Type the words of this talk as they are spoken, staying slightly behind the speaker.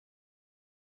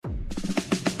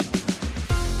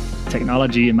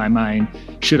Technology, in my mind,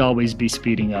 should always be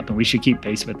speeding up, and we should keep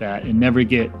pace with that and never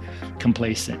get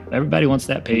complacent. Everybody wants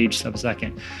that page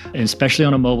sub-second, and especially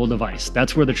on a mobile device.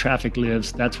 That's where the traffic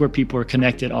lives. That's where people are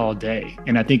connected all day.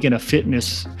 And I think in a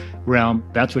fitness realm,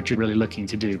 that's what you're really looking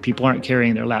to do. People aren't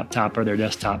carrying their laptop or their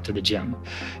desktop to the gym.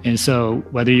 And so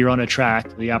whether you're on a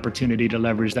track, the opportunity to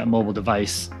leverage that mobile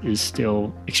device is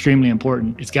still extremely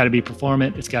important. It's got to be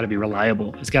performant. It's got to be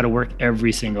reliable. It's got to work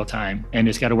every single time. And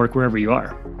it's got to work wherever you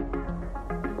are.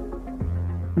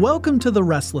 Welcome to The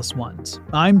Restless Ones.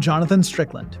 I'm Jonathan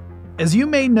Strickland. As you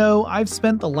may know, I've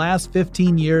spent the last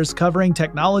 15 years covering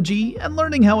technology and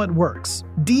learning how it works,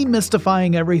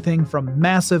 demystifying everything from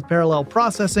massive parallel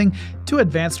processing to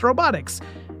advanced robotics,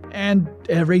 and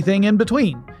everything in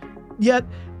between. Yet,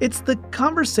 it's the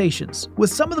conversations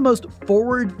with some of the most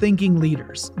forward-thinking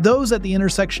leaders, those at the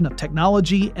intersection of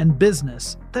technology and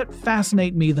business, that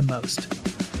fascinate me the most.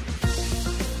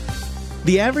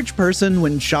 The average person,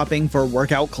 when shopping for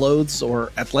workout clothes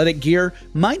or athletic gear,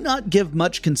 might not give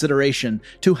much consideration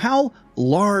to how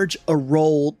large a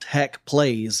role tech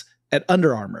plays at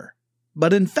Under Armour.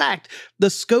 But in fact, the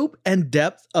scope and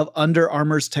depth of Under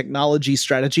Armour's technology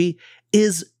strategy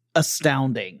is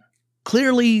astounding.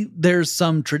 Clearly, there's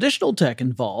some traditional tech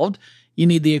involved. You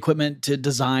need the equipment to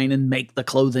design and make the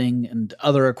clothing and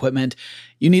other equipment.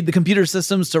 You need the computer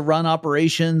systems to run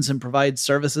operations and provide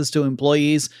services to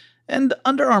employees. And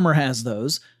Under Armour has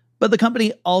those, but the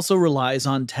company also relies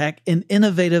on tech in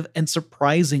innovative and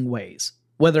surprising ways.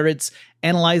 Whether it's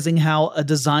analyzing how a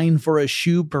design for a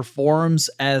shoe performs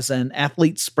as an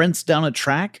athlete sprints down a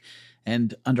track,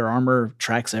 and Under Armour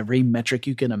tracks every metric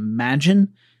you can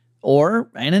imagine, or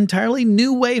an entirely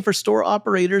new way for store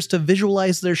operators to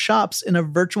visualize their shops in a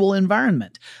virtual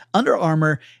environment. Under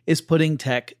Armour is putting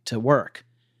tech to work.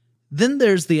 Then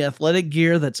there's the athletic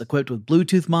gear that's equipped with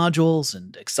Bluetooth modules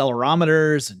and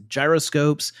accelerometers and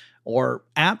gyroscopes, or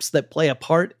apps that play a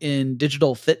part in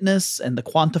digital fitness and the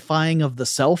quantifying of the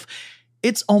self.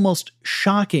 It's almost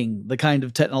shocking the kind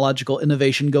of technological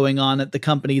innovation going on at the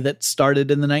company that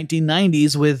started in the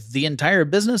 1990s with the entire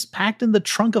business packed in the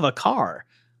trunk of a car.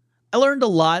 I learned a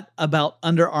lot about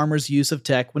Under Armour's use of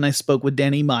tech when I spoke with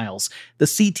Danny Miles, the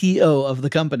CTO of the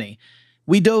company.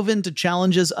 We dove into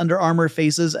challenges Under Armour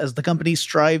faces as the company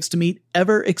strives to meet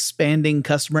ever-expanding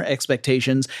customer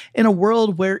expectations in a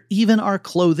world where even our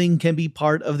clothing can be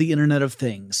part of the Internet of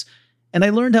Things. And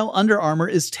I learned how Under Armour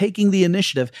is taking the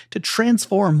initiative to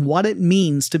transform what it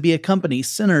means to be a company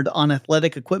centered on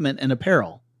athletic equipment and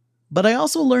apparel. But I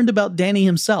also learned about Danny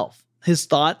himself, his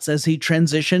thoughts as he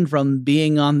transitioned from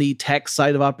being on the tech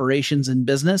side of operations in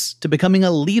business to becoming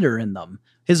a leader in them.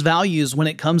 His values when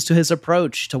it comes to his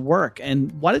approach to work,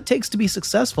 and what it takes to be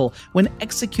successful when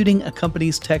executing a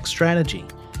company's tech strategy.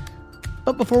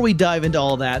 But before we dive into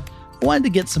all that, I wanted to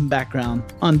get some background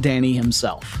on Danny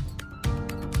himself.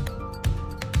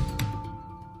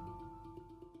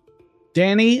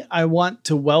 Danny, I want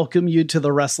to welcome you to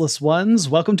The Restless Ones.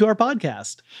 Welcome to our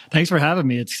podcast. Thanks for having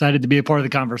me. It's excited to be a part of the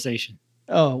conversation.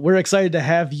 Oh, we're excited to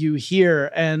have you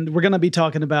here, and we're going to be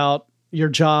talking about your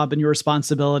job and your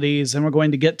responsibilities, and we're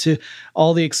going to get to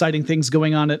all the exciting things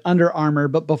going on at Under Armour.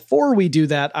 But before we do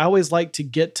that, I always like to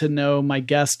get to know my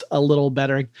guest a little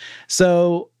better.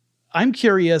 So I'm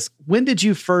curious, when did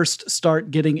you first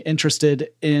start getting interested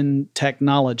in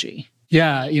technology?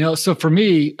 Yeah, so for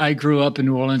me, I grew up in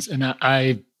New Orleans and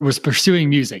I was pursuing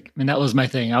music, and that was my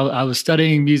thing. I was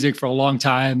studying music for a long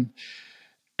time,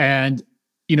 and,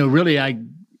 really I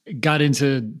got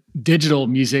into digital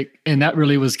music, and that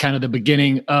really was kind of the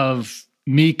beginning of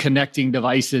me connecting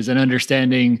devices and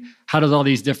understanding how does all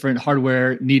these different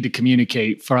hardware need to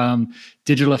communicate, from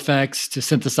digital effects to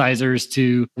synthesizers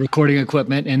to recording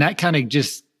equipment. And that kind of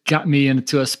just got me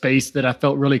into a space that I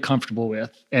felt really comfortable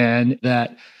with, and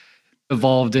that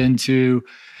evolved into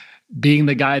being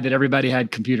the guy that everybody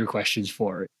had computer questions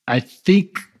for. I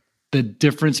think the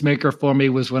difference maker for me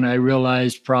was when I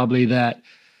realized probably that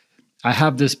I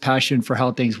have this passion for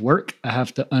how things work. I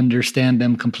have to understand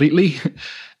them completely.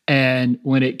 And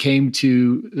when it came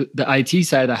to the IT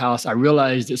side of the house, I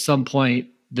realized at some point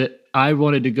that I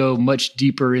wanted to go much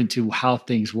deeper into how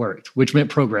things worked, which meant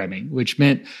programming, which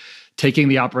meant taking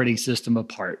the operating system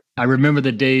apart. I remember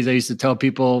the days I used to tell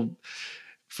people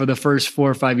for the first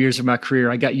 4 or 5 years of my career,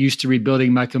 I got used to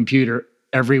rebuilding my computer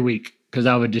every week, because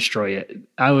I would destroy it.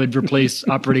 I would replace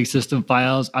operating system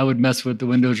files. I would mess with the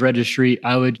Windows registry.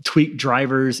 I would tweak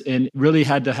drivers, and really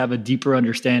had to have a deeper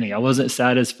understanding. I wasn't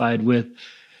satisfied with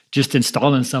just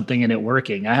installing something and it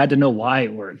working. I had to know why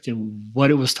it worked and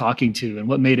what it was talking to and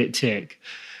what made it tick.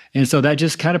 And so that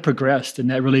just kind of progressed, and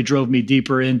that really drove me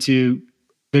deeper into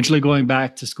Eventually going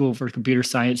back to school for computer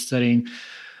science, studying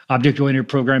object-oriented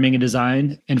programming and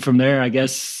design. And from there, I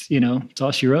guess, it's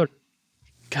all she wrote.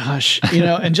 Gosh,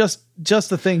 and just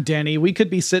the thing, Danny, we could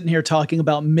be sitting here talking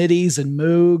about MIDIs and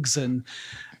Moogs and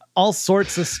all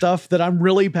sorts of stuff that I'm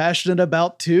really passionate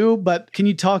about too. But can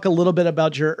you talk a little bit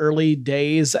about your early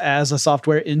days as a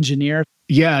software engineer?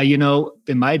 Yeah,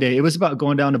 in my day, it was about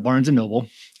going down to Barnes & Noble,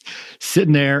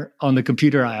 sitting there on the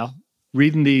computer aisle,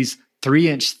 reading these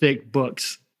 3-inch thick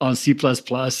books on C++ and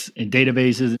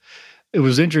databases. It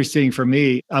was interesting for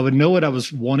me. I would know what I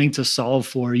was wanting to solve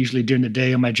for, usually during the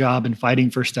day on my job and fighting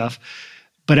for stuff.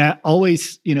 But I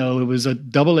always, it was a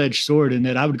double-edged sword in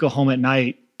that I would go home at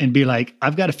night and be like,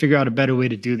 I've got to figure out a better way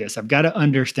to do this. I've got to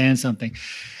understand something.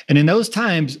 And in those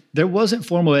times, there wasn't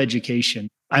formal education.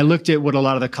 I looked at what a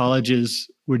lot of the colleges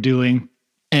were doing,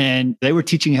 and they were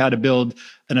teaching how to build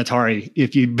an Atari.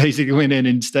 If you basically went in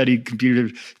and studied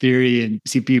computer theory and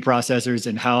CPU processors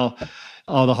and how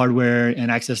all the hardware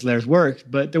and access layers work,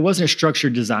 but there wasn't a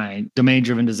structured design,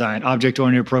 domain-driven design,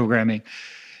 object-oriented programming.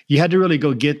 You had to really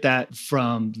go get that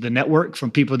from the network, from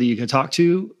people that you could talk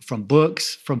to, from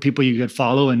books, from people you could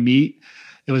follow and meet.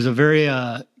 It was a very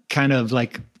kind of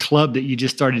like club that you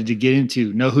just started to get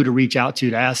into, know who to reach out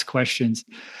to ask questions.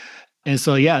 And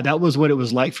so, yeah, that was what it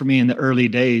was like for me in the early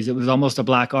days. It was almost a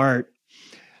black art.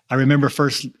 I remember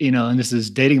first, and this is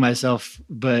dating myself,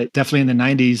 but definitely in the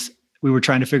 90s, we were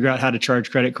trying to figure out how to charge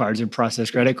credit cards and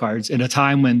process credit cards in a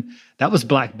time when that was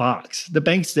black box. The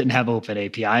banks didn't have open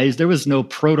APIs. There was no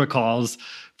protocols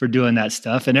for doing that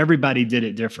stuff, and everybody did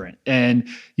it different. And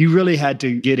you really had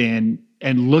to get in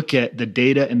and look at the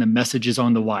data and the messages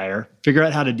on the wire, figure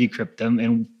out how to decrypt them,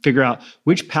 and figure out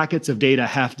which packets of data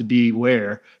have to be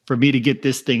where for me to get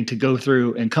this thing to go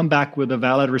through and come back with a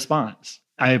valid response.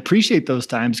 I appreciate those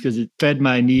times because it fed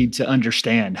my need to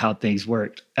understand how things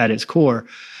worked at its core.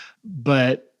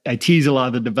 But I tease a lot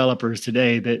of the developers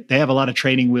today that they have a lot of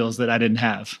training wheels that I didn't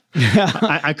have.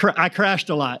 I crashed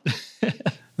a lot.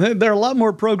 There are a lot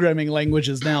more programming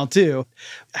languages now, too.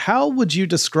 How would you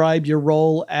describe your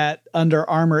role at Under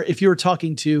Armour if you were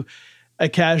talking to a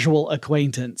casual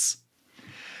acquaintance?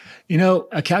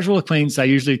 A casual acquaintance, I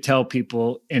usually tell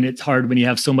people, and it's hard when you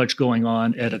have so much going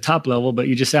on at a top level, but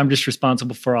you just say, I'm just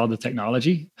responsible for all the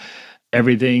technology.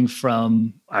 Everything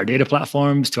from our data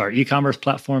platforms to our e-commerce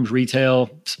platforms, retail,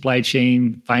 supply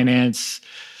chain, finance,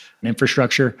 and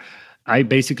infrastructure. I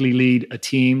basically lead a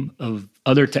team of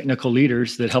other technical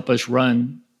leaders that help us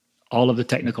run all of the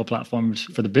technical platforms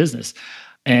for the business.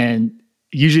 And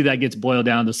usually that gets boiled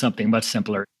down to something much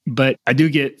simpler. But I do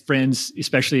get friends,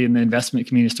 especially in the investment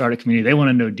community, startup community, they want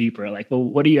to know deeper. Like, well,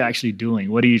 what are you actually doing?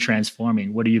 What are you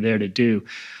transforming? What are you there to do?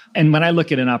 And when I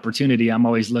look at an opportunity, I'm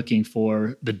always looking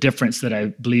for the difference that I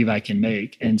believe I can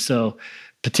make. And so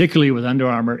particularly with Under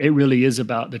Armour, it really is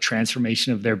about the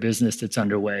transformation of their business that's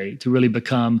underway to really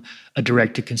become a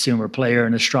direct-to-consumer player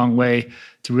in a strong way,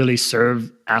 to really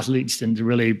serve athletes and to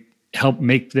really help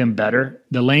make them better.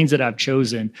 The lanes that I've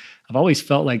chosen, I've always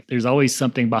felt like there's always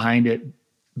something behind it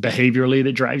behaviorally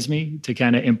that drives me to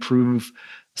kind of improve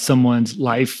someone's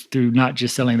life through not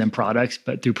just selling them products,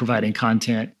 but through providing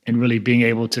content and really being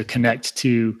able to connect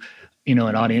to, an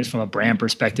audience from a brand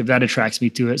perspective. That attracts me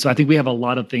to it. So I think we have a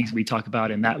lot of things we talk about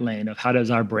in that lane of how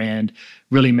does our brand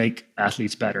really make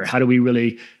athletes better? How do we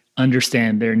really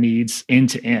understand their needs end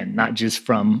to end, not just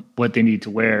from what they need to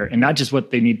wear and not just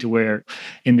what they need to wear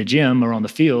in the gym or on the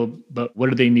field, but what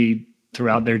do they need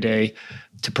throughout their day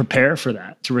to prepare for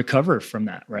that, to recover from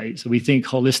that, right? So we think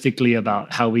holistically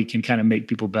about how we can kind of make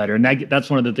people better. And that's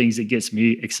one of the things that gets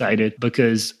me excited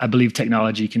because I believe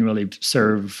technology can really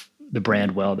serve the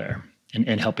brand well there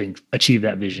and helping achieve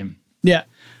that vision. Yeah.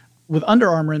 With Under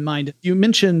Armour in mind, you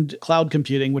mentioned cloud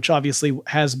computing, which obviously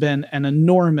has been an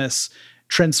enormous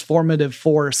transformative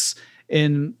force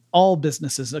in all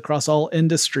businesses across all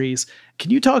industries.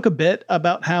 Can you talk a bit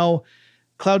about how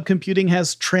cloud computing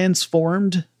has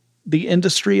transformed the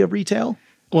industry of retail?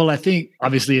 Well, I think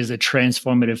obviously is a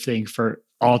transformative thing for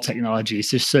all technology. It's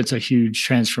just such a huge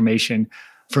transformation.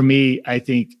 For me, I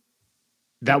think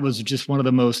that was just one of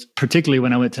the most, particularly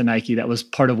when I went to Nike, that was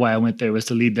part of why I went there, was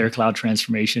to lead their cloud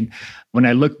transformation. When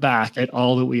I look back at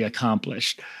all that we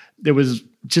accomplished, there was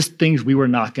just things we were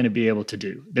not going to be able to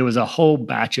do. There was a whole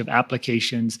batch of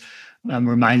applications. I'm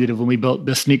reminded of when we built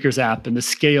the sneakers app and the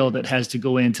scale that has to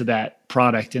go into that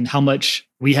product and how much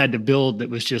we had to build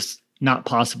that was just not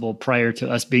possible prior to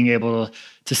us being able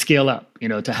to scale up,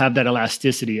 to have that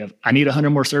elasticity of, I need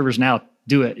 100 more servers now,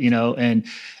 do it,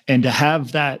 and to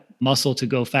have that muscle to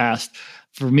go fast.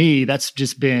 For me, that's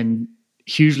just been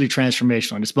hugely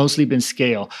transformational, and it's mostly been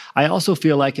scale. I also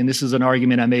feel like, and this is an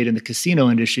argument I made in the casino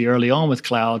industry early on with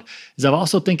cloud, is I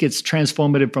also think it's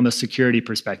transformative from a security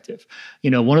perspective.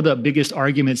 One of the biggest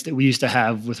arguments that we used to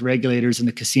have with regulators in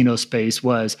the casino space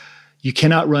was you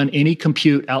cannot run any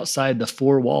compute outside the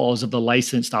four walls of the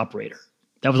licensed operator.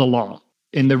 That was a law.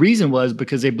 And the reason was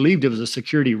because they believed it was a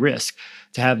security risk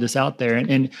to have this out there.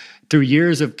 And through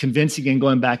years of convincing and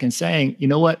going back and saying, you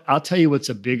know what, I'll tell you what's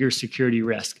a bigger security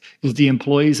risk is the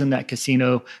employees in that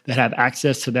casino that have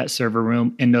access to that server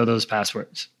room and know those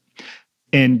passwords.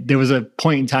 And there was a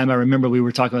point in time, I remember we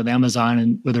were talking with Amazon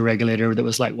and with a regulator that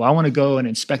was like, well, I want to go and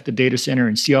inspect the data center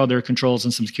and see all their controls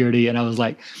and some security. And I was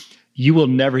like, you will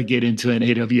never get into an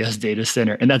AWS data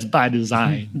center. And that's by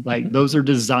design. Like those are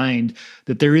designed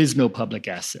that there is no public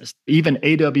access. Even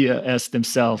AWS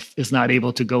themselves is not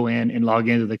able to go in and log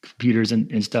into the computers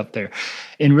and stuff there.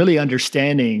 And really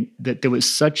understanding that there was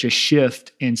such a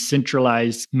shift in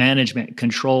centralized management,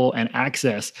 control, and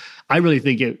access. I really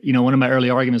think one of my early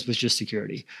arguments was just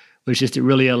security. It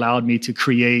really allowed me to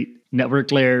create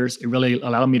network layers. It really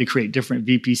allowed me to create different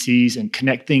VPCs and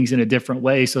connect things in a different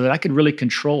way so that I could really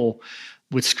control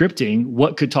with scripting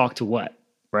what could talk to what,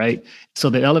 right? So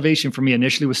the elevation for me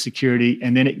initially was security,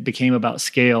 and then it became about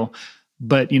scale.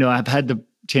 But, I've had the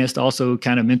chance to also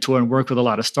kind of mentor and work with a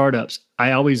lot of startups.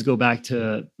 I always go back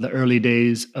to the early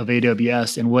days of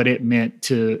AWS and what it meant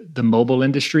to the mobile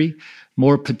industry,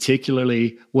 more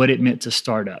particularly what it meant to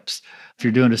startups. If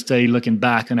you're doing a study looking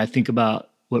back, and I think about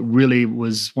what really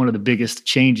was one of the biggest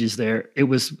changes there, it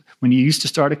was when you used to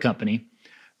start a company,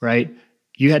 right?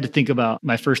 You had to think about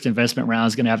my first investment round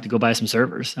is going to have to go buy some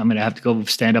servers. I'm going to have to go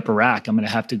stand up a rack. I'm going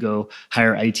to have to go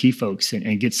hire IT folks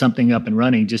and get something up and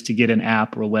running just to get an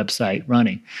app or a website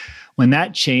running. When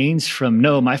that changed from,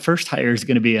 no, my first hire is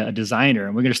going to be a designer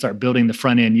and we're going to start building the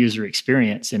front end user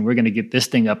experience and we're going to get this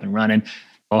thing up and running.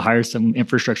 I'll hire some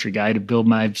infrastructure guy to build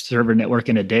my server network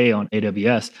in a day on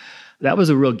AWS. That was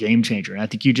a real game changer. And I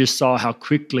think you just saw how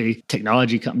quickly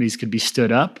technology companies could be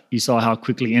stood up. You saw how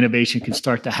quickly innovation could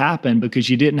start to happen because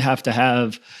you didn't have to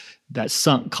have that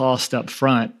sunk cost up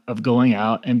front of going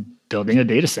out and building a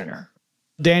data center.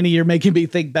 Danny, you're making me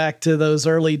think back to those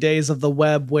early days of the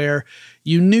web where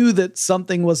you knew that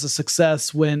something was a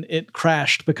success when it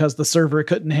crashed because the server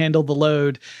couldn't handle the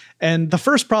load. And the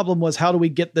first problem was, how do we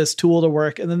get this tool to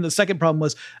work? And then the second problem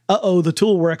was, the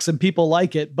tool works and people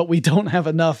like it, but we don't have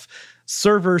enough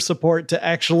server support to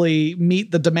actually meet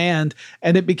the demand.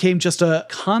 And it became just a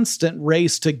constant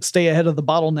race to stay ahead of the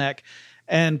bottleneck.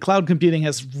 And cloud computing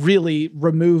has really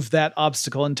removed that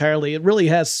obstacle entirely. It really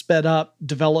has sped up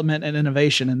development and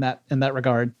innovation in that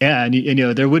regard. Yeah, and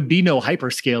there would be no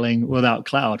hyperscaling without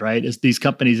cloud, right? It's these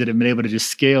companies that have been able to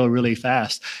just scale really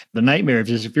fast. The nightmare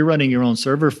is if you're running your own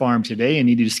server farm today and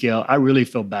you need to scale, I really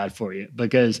feel bad for you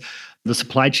because the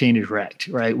supply chain is wrecked,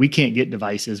 right? We can't get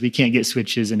devices, we can't get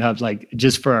switches and hubs. Like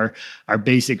just for our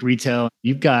basic retail,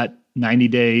 you've got 90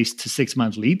 days to 6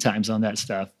 months lead times on that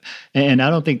stuff. And I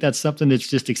don't think that's something that's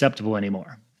just acceptable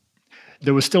anymore.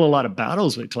 There was still a lot of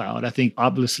battles with cloud. I think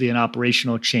obviously an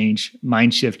operational change,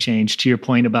 mind shift change, to your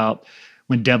point about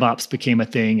when DevOps became a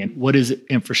thing and what is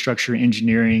infrastructure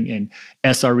engineering and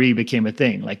SRE became a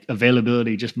thing, like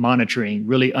availability, just monitoring,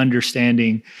 really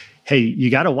understanding, hey, you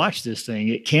got to watch this thing.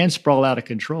 It can sprawl out of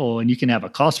control and you can have a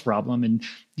cost problem and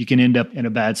you can end up in a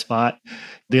bad spot.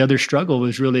 The other struggle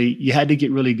was really, you had to get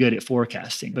really good at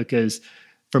forecasting because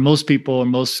for most people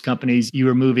and most companies, you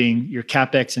were moving your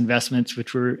CapEx investments,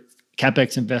 which were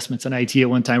CapEx investments in IT at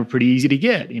one time were pretty easy to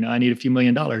get. I need a few $1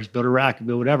 million, build a rack,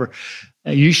 build whatever.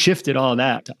 You shifted all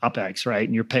that to OpEx, right?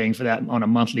 And you're paying for that on a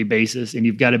monthly basis. And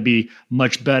you've got to be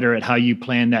much better at how you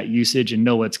plan that usage and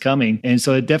know what's coming. And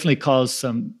so it definitely caused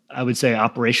some, I would say,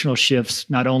 operational shifts,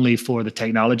 not only for the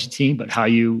technology team, but how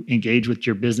you engage with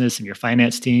your business and your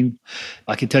finance team.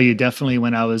 I can tell you definitely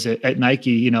when I was at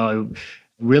Nike,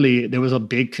 really there was a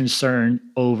big concern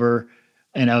over.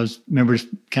 And I remember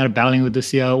kind of battling with the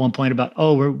CIO at one point about,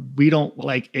 we don't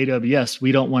like AWS.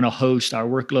 We don't want to host our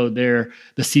workload there.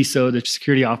 The CISO, the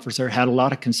security officer, had a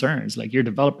lot of concerns. Like your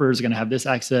developers are going to have this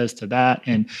access to that.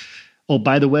 And,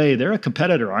 by the way, they're a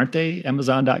competitor, aren't they?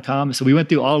 Amazon.com. So we went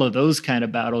through all of those kind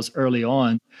of battles early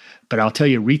on. But I'll tell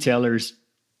you, retailers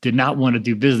did not want to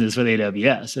do business with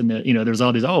AWS. And there's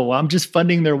all these, I'm just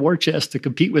funding their war chest to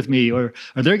compete with me, or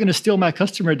they're going to steal my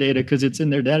customer data because it's in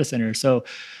their data center. So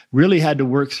really had to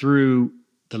work through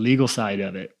the legal side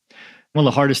of it. One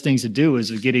of the hardest things to do is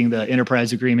getting the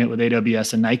enterprise agreement with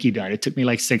AWS and Nike done. It took me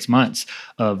like 6 months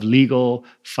of legal,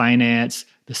 finance,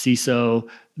 the CISO,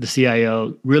 the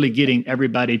CIO, really getting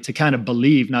everybody to kind of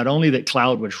believe not only that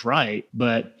cloud was right,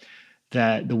 but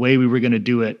that the way we were going to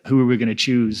do it, who we were going to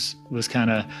choose, was kind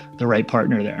of the right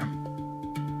partner there.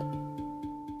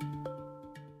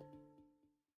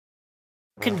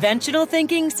 Conventional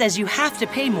thinking says you have to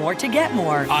pay more to get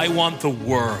more. I want the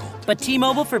world. But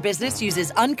T-Mobile for Business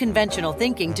uses unconventional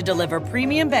thinking to deliver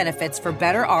premium benefits for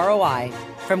better ROI.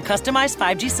 From customized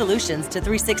 5G solutions to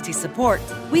 360 support,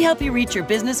 we help you reach your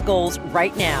business goals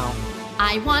right now.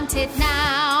 I want it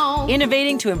now.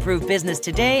 Innovating to improve business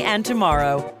today and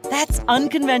tomorrow. That's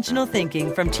unconventional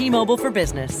thinking from T-Mobile for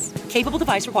Business. Capable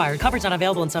device required. Coverage not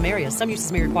available in some areas. Some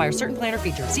uses may require certain plan or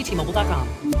features. See T-Mobile.com.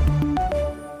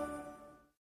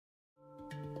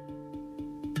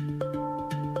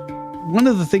 One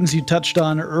of the things you touched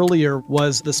on earlier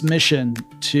was this mission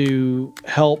to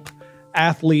help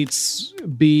athletes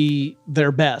be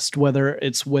their best, whether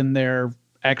it's when they're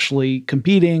actually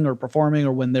competing or performing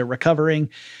or when they're recovering.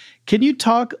 Can you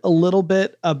talk a little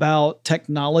bit about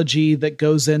technology that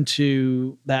goes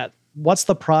into that? What's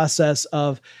the process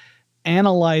of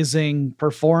analyzing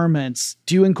performance?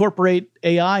 Do you incorporate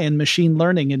AI and machine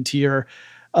learning into your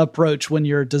approach when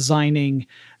you're designing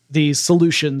these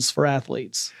solutions for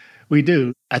athletes? We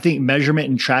do. I think measurement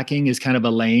and tracking is kind of a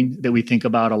lane that we think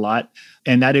about a lot.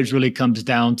 And that is really comes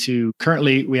down to,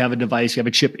 currently we have a device, we have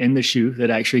a chip in the shoe that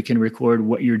actually can record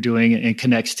what you're doing and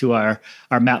connects to our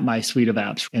MapMy suite of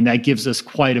apps. And that gives us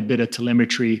quite a bit of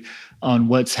telemetry on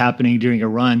what's happening during a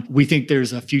run. We think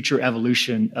there's a future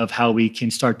evolution of how we can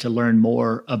start to learn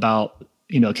more about,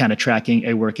 kind of tracking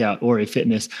a workout or a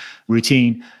fitness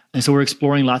routine. And so we're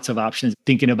exploring lots of options,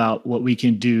 thinking about what we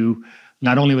can do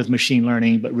not only with machine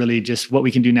learning, but really just what we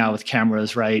can do now with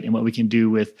cameras, right? And what we can do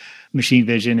with machine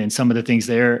vision, and some of the things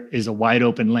there is a wide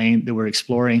open lane that we're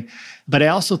exploring. But I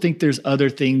also think there's other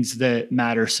things that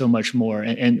matter so much more.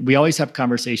 And we always have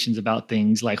conversations about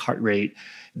things like heart rate.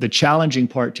 The challenging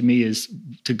part to me is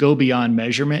to go beyond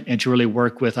measurement and to really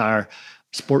work with our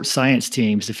sports science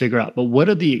teams to figure out, but what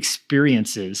are the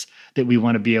experiences that we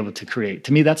want to be able to create?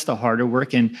 To me, that's the harder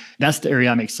work. And that's the area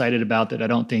I'm excited about that I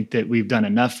don't think that we've done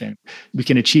enough in. We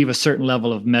can achieve a certain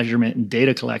level of measurement and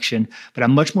data collection, but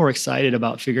I'm much more excited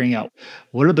about figuring out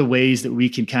what are the ways that we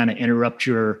can kind of interrupt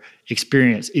your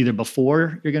experience, either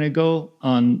before you're going to go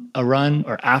on a run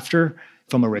or after,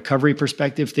 from a recovery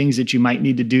perspective, things that you might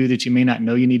need to do that you may not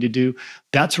know you need to do.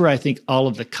 That's where I think all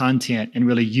of the content and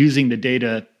really using the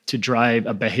data to drive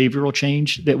a behavioral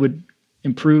change that would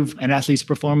improve an athlete's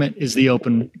performance is the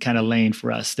open kind of lane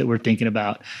for us that we're thinking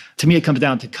about. To me, it comes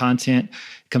down to content,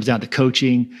 it comes down to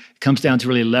coaching, it comes down to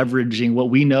really leveraging what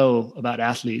we know about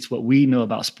athletes, what we know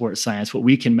about sports science, what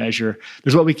we can measure.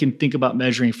 There's what we can think about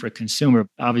measuring for a consumer.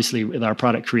 Obviously, with our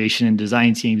product creation and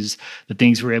design teams, the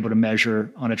things we're able to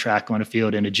measure on a track, on a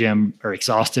field, in a gym are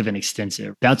exhaustive and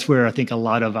extensive. That's where I think a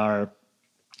lot of our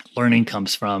learning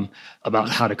comes from about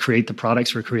how to create the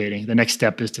products we're creating. The next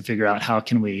step is to figure out how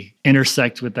can we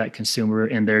intersect with that consumer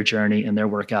in their journey and their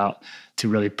workout to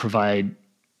really provide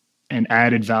an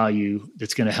added value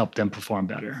that's going to help them perform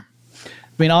better. I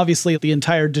mean, obviously, the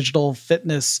entire digital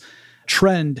fitness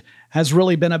trend has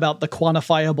really been about the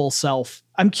quantifiable self.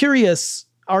 I'm curious,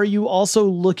 are you also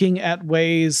looking at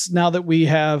ways, now that we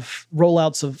have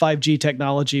rollouts of 5G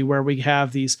technology where we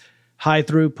have these high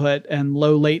throughput and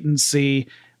low latency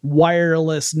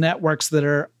wireless networks that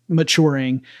are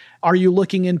maturing, are you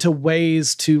looking into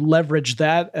ways to leverage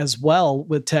that as well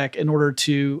with tech in order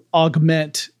to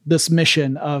augment this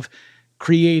mission of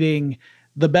creating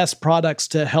the best products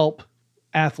to help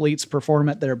athletes perform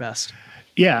at their best?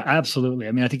 Yeah, absolutely.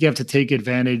 I mean, I think you have to take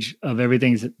advantage of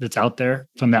everything that's out there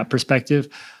from that perspective,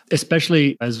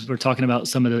 especially as we're talking about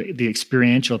some of the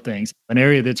experiential things. An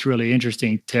area that's really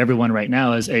interesting to everyone right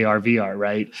now is AR, VR,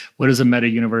 right? What does a meta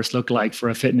universe look like for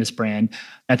a fitness brand?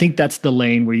 I think that's the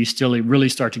lane where you still really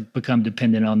start to become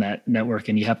dependent on that network,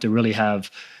 and you have to really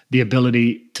have the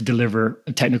ability to deliver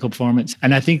a technical performance.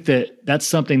 And I think that that's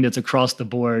something that's across the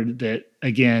board that,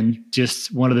 again,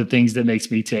 just one of the things that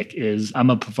makes me tick is I'm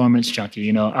a performance junkie.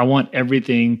 I want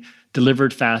everything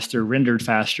delivered faster, rendered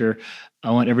faster.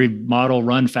 I want every model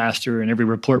run faster and every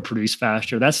report produced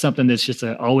faster. That's something that's just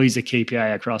always a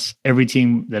KPI across every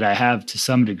team that I have to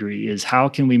some degree, is how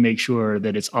can we make sure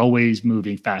that it's always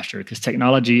moving faster? Because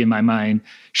technology, in my mind,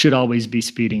 should always be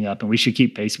speeding up, and we should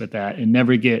keep pace with that and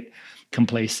never get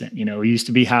complacent. We used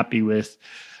to be happy with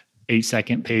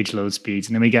 8-second page load speeds,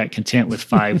 and then we got content with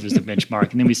 5 as the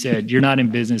benchmark. And then we said, you're not in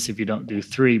business if you don't do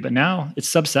 3. But now it's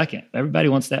sub-second. Everybody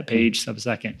wants that page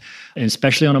sub-second, and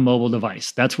especially on a mobile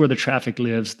device. That's where the traffic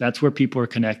lives. That's where people are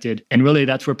connected. And really,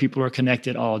 that's where people are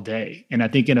connected all day. And I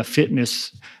think in a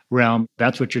fitness realm,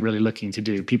 that's what you're really looking to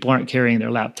do. People aren't carrying their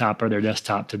laptop or their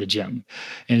desktop to the gym.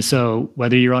 And so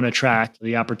whether you're on a track,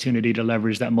 the opportunity to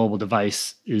leverage that mobile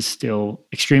device is still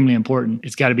extremely important.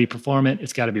 It's got to be performant.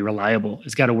 It's got to be reliable.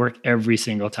 It's got to work every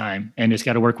single time. And it's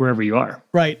got to work wherever you are.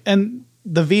 Right. And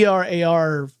the VR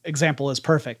AR example is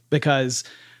perfect because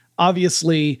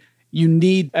obviously you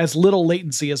need as little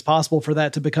latency as possible for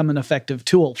that to become an effective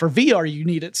tool. For VR, you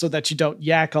need it so that you don't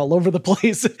yak all over the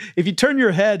place. If you turn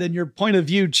your head and your point of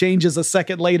view changes a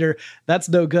second later, that's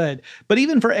no good. But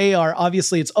even for AR,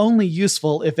 obviously, it's only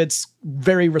useful if it's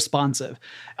very responsive.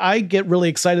 I get really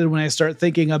excited when I start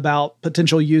thinking about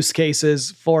potential use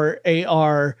cases for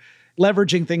AR,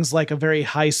 leveraging things like a very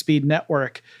high-speed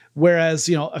network. Whereas,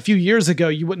 a few years ago,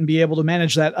 you wouldn't be able to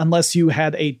manage that unless you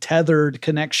had a tethered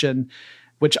connection,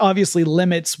 which obviously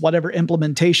limits whatever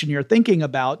implementation you're thinking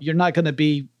about. You're not going to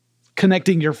be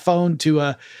connecting your phone to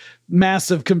a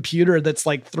massive computer that's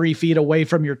like 3 feet away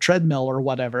from your treadmill or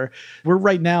whatever. We're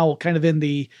right now kind of in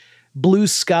the blue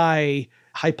sky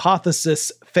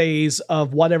hypothesis phase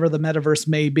of whatever the metaverse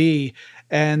may be.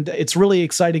 And it's really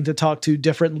exciting to talk to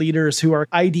different leaders who are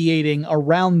ideating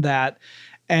around that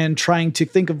and trying to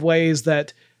think of ways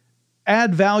that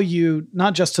add value,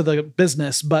 not just to the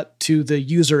business, but to the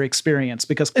user experience,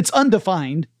 because it's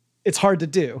undefined. It's hard to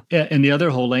do. Yeah. And the other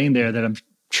whole lane there that I'm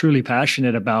truly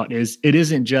passionate about is it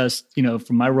isn't just,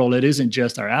 from my role, it isn't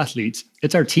just our athletes,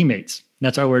 it's our teammates.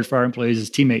 That's our word for our employees is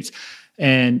teammates.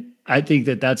 And I think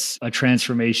that that's a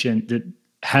transformation that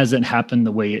hasn't happened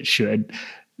the way it should.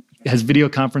 Has video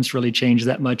conference really changed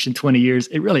that much in 20 years?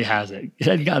 It really hasn't. It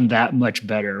hasn't gotten that much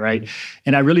better, right?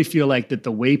 And I really feel like that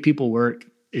the way people work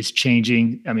is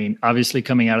changing. I mean, obviously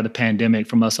coming out of the pandemic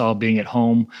from us all being at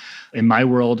home. In my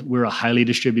world, we're a highly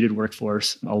distributed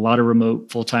workforce, a lot of remote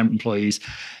full-time employees.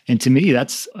 And to me,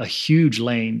 that's a huge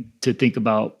lane to think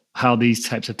about how these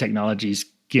types of technologies,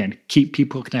 again, keep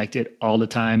people connected all the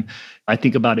time. I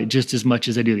think about it just as much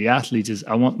as I do the athletes is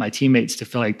I want my teammates to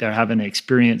feel like they're having an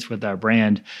experience with our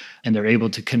brand and they're able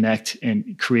to connect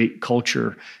and create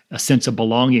culture, a sense of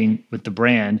belonging with the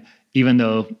brand, even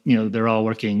though, they're all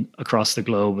working across the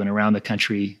globe and around the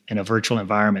country in a virtual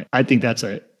environment. I think that's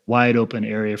a wide open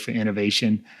area for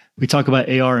innovation. We talk about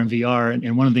AR and VR,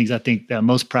 and one of the things I think that I'm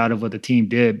most proud of what the team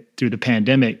did through the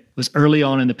pandemic was early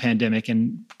on in the pandemic,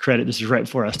 and credit, this is right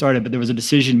before I started, but there was a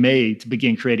decision made to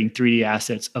begin creating 3D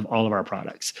assets of all of our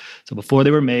products. So before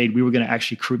they were made, we were going to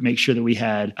actually make sure that we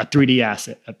had a 3D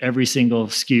asset of every single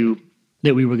SKU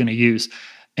that we were going to use.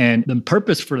 And the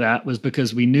purpose for that was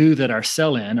because we knew that our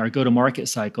sell-in, our go-to-market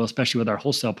cycle, especially with our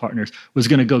wholesale partners, was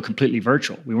going to go completely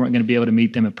virtual. We weren't going to be able to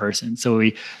meet them in person. So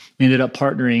we ended up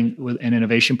partnering with an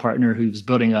innovation partner who's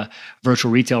building a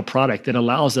virtual retail product that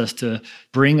allows us to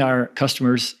bring our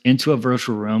customers into a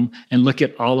virtual room and look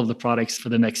at all of the products for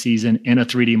the next season in a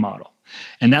 3D model.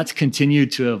 And that's continued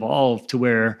to evolve to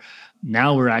where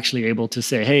now we're actually able to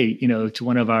say, hey, to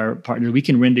one of our partners, we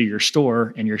can render your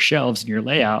store and your shelves and your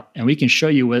layout, and we can show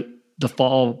you what the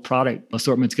fall product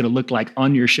assortment is going to look like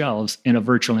on your shelves in a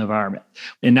virtual environment.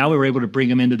 And now we're able to bring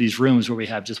them into these rooms where we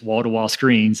have just wall-to-wall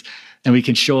screens, and we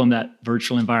can show them that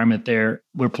virtual environment there.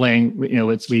 We're playing,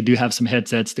 we do have some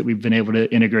headsets that we've been able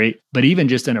to integrate, but even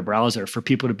just in a browser for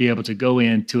people to be able to go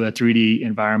into a 3D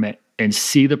environment and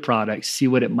see the product, see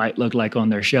what it might look like on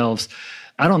their shelves.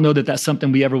 I don't know that that's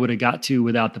something we ever would have got to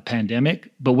without the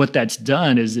pandemic, but what that's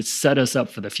done is it's set us up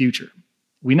for the future.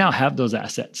 We now have those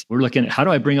assets. We're looking at how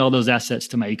do I bring all those assets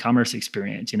to my e-commerce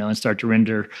experience, and start to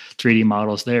render 3D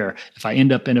models there. If I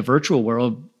end up in a virtual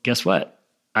world, guess what?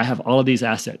 I have all of these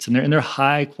assets, and they're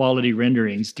high quality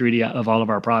renderings, 3D of all of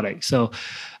our products. So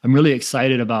I'm really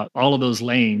excited about all of those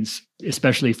lanes,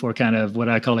 especially for kind of what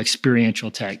I call experiential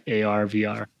tech, AR,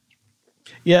 VR.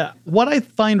 Yeah. What I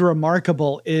find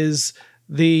remarkable is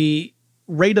the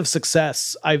rate of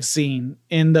success I've seen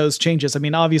in those changes. I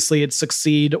mean, obviously it's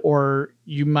succeed or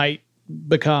you might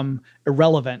become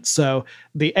irrelevant. So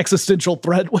the existential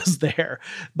threat was there,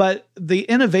 but the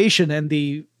innovation and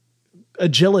the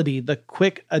agility, the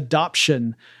quick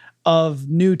adoption of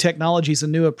new technologies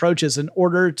and new approaches in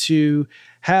order to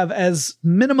have as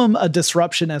minimum a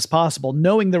disruption as possible,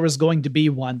 knowing there was going to be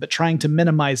one, but trying to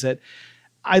minimize it.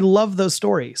 I love those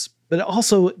stories. But it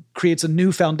also creates a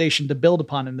new foundation to build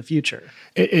upon in the future.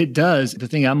 It does. The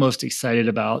thing I'm most excited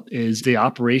about is the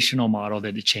operational model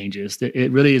that it changes.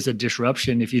 It really is a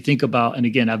disruption. If you think about, and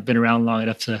again, I've been around long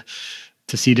enough to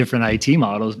see different IT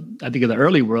models. I think of the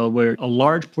early world where a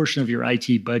large portion of your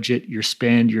IT budget, your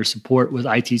spend, your support was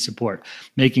IT support,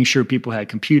 making sure people had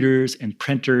computers and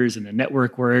printers and the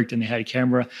network worked and they had a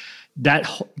camera. that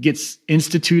gets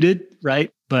instituted,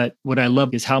 right? But what I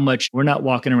love is how much we're not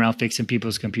walking around fixing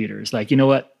people's computers. Like, you know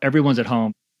what? Everyone's at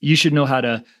home. You should know how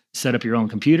to set up your own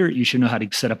computer. You should know how to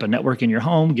set up a network in your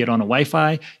home, get on a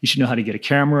Wi-Fi. You should know how to get a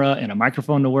camera and a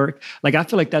microphone to work. Like, I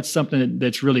feel like that's something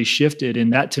that's really shifted.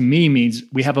 And that to me means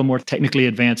we have a more technically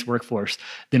advanced workforce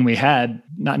than we had,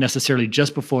 not necessarily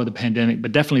just before the pandemic,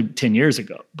 but definitely 10 years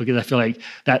ago. Because I feel like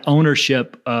that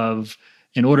ownership of,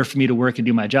 in order for me to work and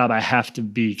do my job, I have to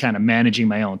be kind of managing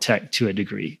my own tech to a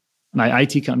degree. My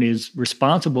IT company is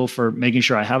responsible for making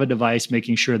sure I have a device,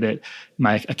 making sure that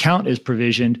my account is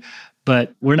provisioned,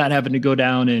 but we're not having to go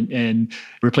down and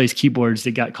replace keyboards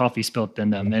that got coffee spilt in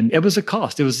them. And it was a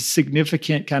cost. It was a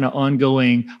significant kind of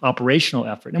ongoing operational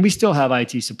effort. And we still have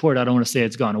IT support. I don't want to say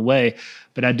it's gone away,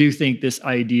 but I do think this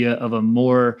idea of a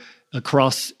more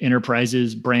across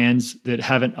enterprises, brands that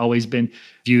haven't always been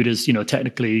viewed as,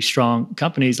 technically strong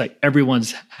companies, like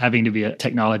everyone's having to be a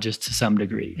technologist to some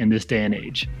degree in this day and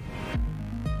age.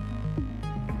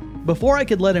 Before I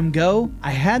could let him go,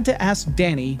 I had to ask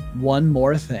Danny one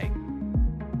more thing.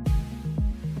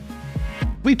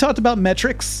 We talked about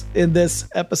metrics in this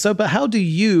episode, but how do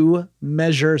you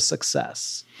measure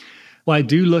success? Well, I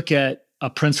do look at a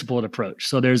principled approach.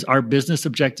 So there's our business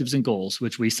objectives and goals,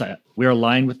 which we set. We're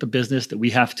aligned with the business that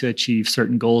we have to achieve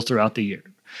certain goals throughout the year.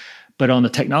 But on the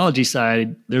technology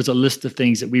side, there's a list of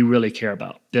things that we really care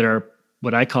about that are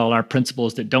what I call our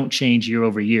principles that don't change year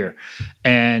over year.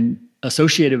 And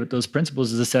associated with those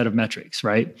principles is a set of metrics,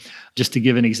 right? Just to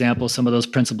give an example, some of those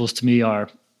principles to me are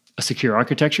a secure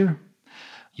architecture,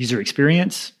 user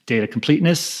experience, data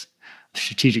completeness,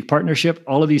 strategic partnership,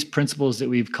 all of these principles that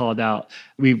we've called out,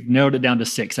 we've narrowed it down to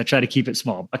 6. I try to keep it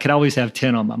small. I could always have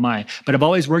 10 on my mind, but I've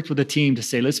always worked with a team to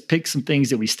say, let's pick some things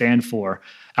that we stand for.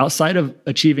 Outside of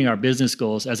achieving our business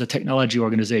goals as a technology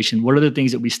organization, what are the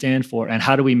things that we stand for and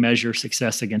how do we measure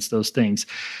success against those things?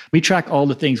 We track all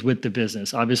the things with the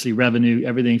business, obviously revenue,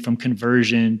 everything from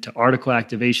conversion to article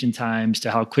activation times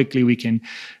to how quickly we can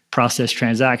process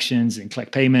transactions and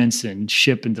collect payments and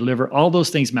ship and deliver. All those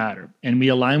things matter. And we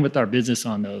align with our business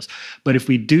on those. But if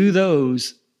we do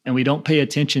those and we don't pay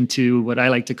attention to what I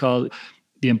like to call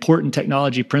the important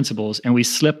technology principles, and we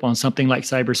slip on something like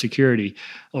cybersecurity,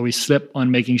 or we slip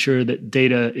on making sure that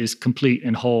data is complete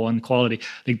and whole and quality,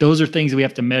 like those are things that we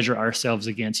have to measure ourselves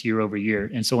against year over year.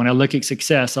 And so when I look at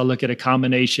success, I'll look at a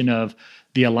combination of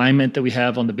the alignment that we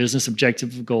have on the business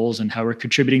objective goals and how we're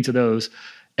contributing to those,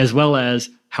 as well as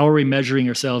how are we measuring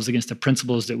ourselves against the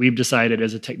principles that we've decided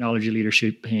as a technology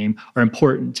leadership team are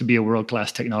important to be a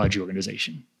world-class technology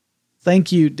organization.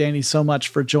 Thank you, Danny, so much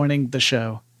for joining the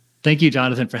show. Thank you,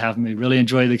 Jonathan, for having me. Really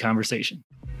enjoyed the conversation.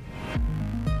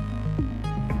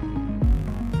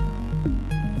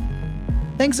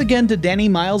 Thanks again to Danny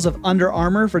Miles of Under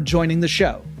Armour for joining the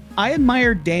show. I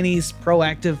admire Danny's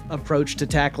proactive approach to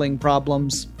tackling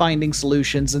problems, finding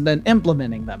solutions, and then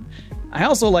implementing them. I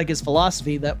also like his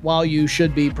philosophy that while you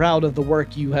should be proud of the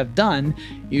work you have done,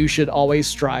 you should always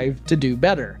strive to do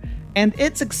better. And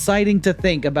it's exciting to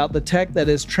think about the tech that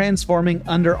is transforming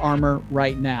Under Armour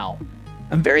right now.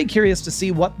 I'm very curious to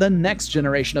see what the next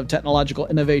generation of technological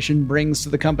innovation brings to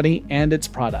the company and its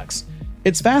products.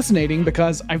 It's fascinating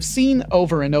because I've seen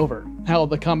over and over how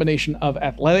the combination of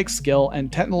athletic skill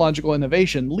and technological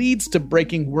innovation leads to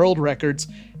breaking world records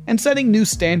and setting new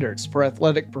standards for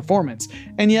athletic performance.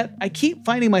 And yet I keep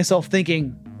finding myself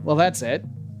thinking, well, that's it.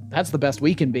 That's the best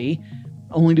we can be,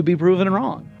 only to be proven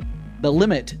wrong. The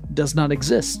limit does not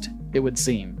exist, it would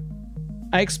seem.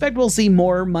 I expect we'll see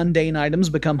more mundane items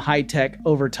become high-tech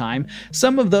over time.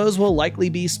 Some of those will likely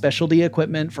be specialty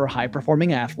equipment for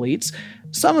high-performing athletes.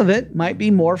 Some of it might be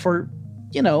more for,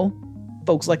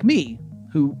 folks like me,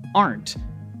 who aren't.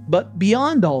 But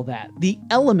beyond all that, the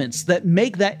elements that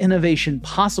make that innovation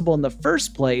possible in the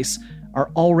first place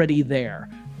are already there.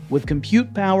 With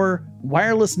compute power,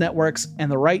 wireless networks, and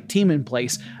the right team in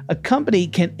place, a company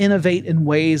can innovate in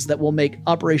ways that will make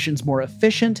operations more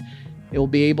efficient. It will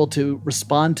be able to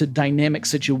respond to dynamic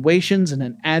situations in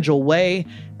an agile way,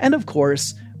 and of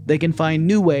course, they can find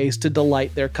new ways to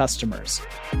delight their customers.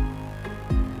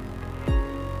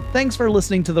 Thanks for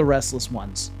listening to The Restless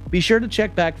Ones. Be sure to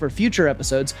check back for future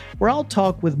episodes where I'll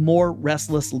talk with more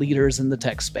restless leaders in the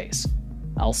tech space.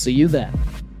 I'll see you then.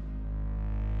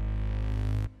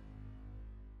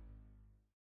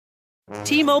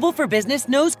 T-Mobile for Business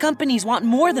knows companies want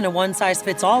more than a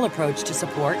one-size-fits-all approach to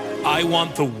support. I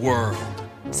want the world.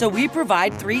 So we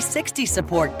provide 360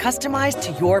 support customized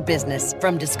to your business.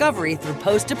 From discovery through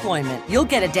post-deployment, you'll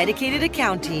get a dedicated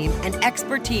account team and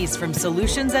expertise from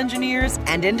solutions engineers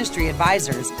and industry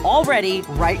advisors, all ready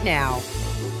right now.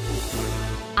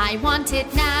 I want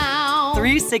it now.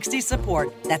 360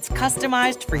 support that's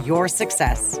customized for your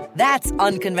success. That's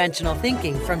unconventional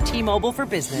thinking from T-Mobile for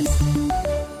Business.